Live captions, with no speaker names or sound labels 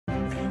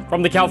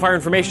From the CAL FIRE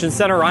Information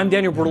Center, I'm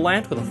Daniel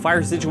Berlant with a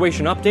fire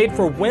situation update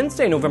for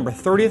Wednesday, November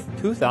 30th,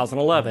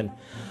 2011.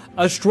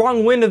 A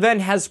strong wind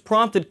event has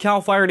prompted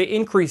CAL FIRE to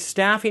increase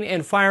staffing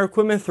and fire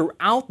equipment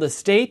throughout the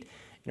state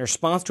in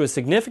response to a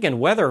significant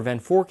weather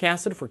event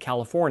forecasted for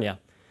California.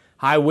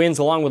 High winds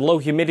along with low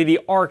humidity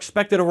are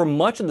expected over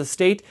much of the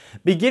state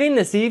beginning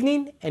this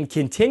evening and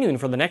continuing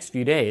for the next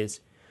few days.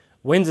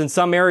 Winds in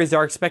some areas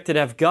are expected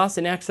to have gusts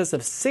in excess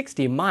of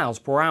 60 miles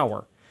per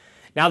hour.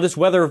 Now, this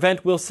weather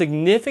event will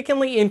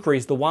significantly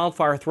increase the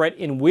wildfire threat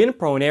in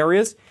wind-prone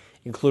areas,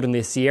 including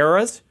the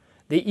Sierras,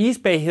 the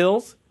East Bay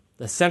Hills,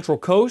 the Central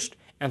Coast,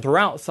 and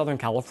throughout Southern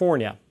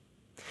California.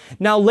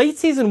 Now,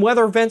 late-season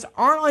weather events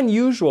aren't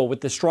unusual.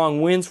 With the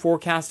strong winds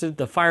forecasted,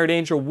 the fire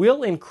danger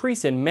will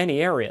increase in many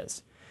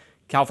areas.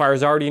 CAL FIRE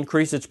has already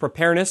increased its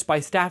preparedness by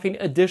staffing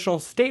additional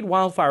state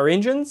wildfire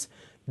engines,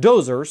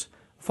 dozers,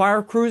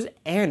 fire crews,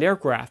 and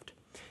aircraft.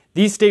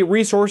 These state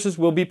resources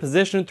will be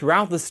positioned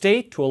throughout the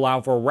state to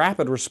allow for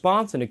rapid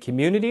response into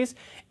communities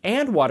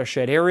and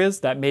watershed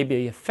areas that may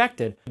be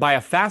affected by a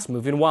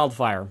fast-moving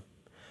wildfire.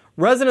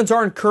 Residents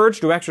are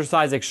encouraged to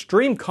exercise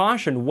extreme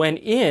caution when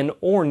in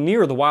or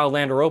near the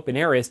wildland or open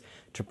areas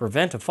to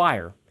prevent a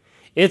fire.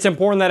 It's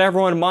important that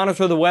everyone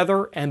monitor the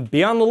weather and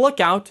be on the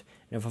lookout.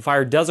 And if a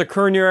fire does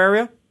occur in your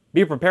area,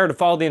 be prepared to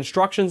follow the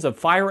instructions of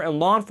fire and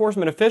law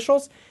enforcement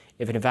officials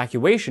if an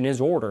evacuation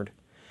is ordered.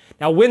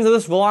 Now, winds of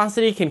this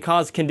velocity can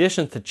cause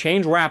conditions to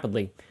change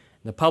rapidly.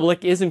 The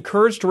public is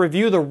encouraged to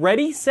review the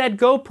Ready, Set,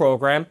 Go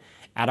program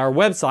at our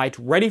website,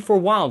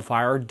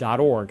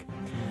 readyforwildfire.org.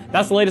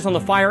 That's the latest on the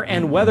fire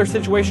and weather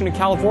situation in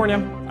California.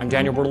 I'm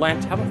Daniel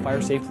Berlant. Have a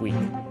fire-safe week.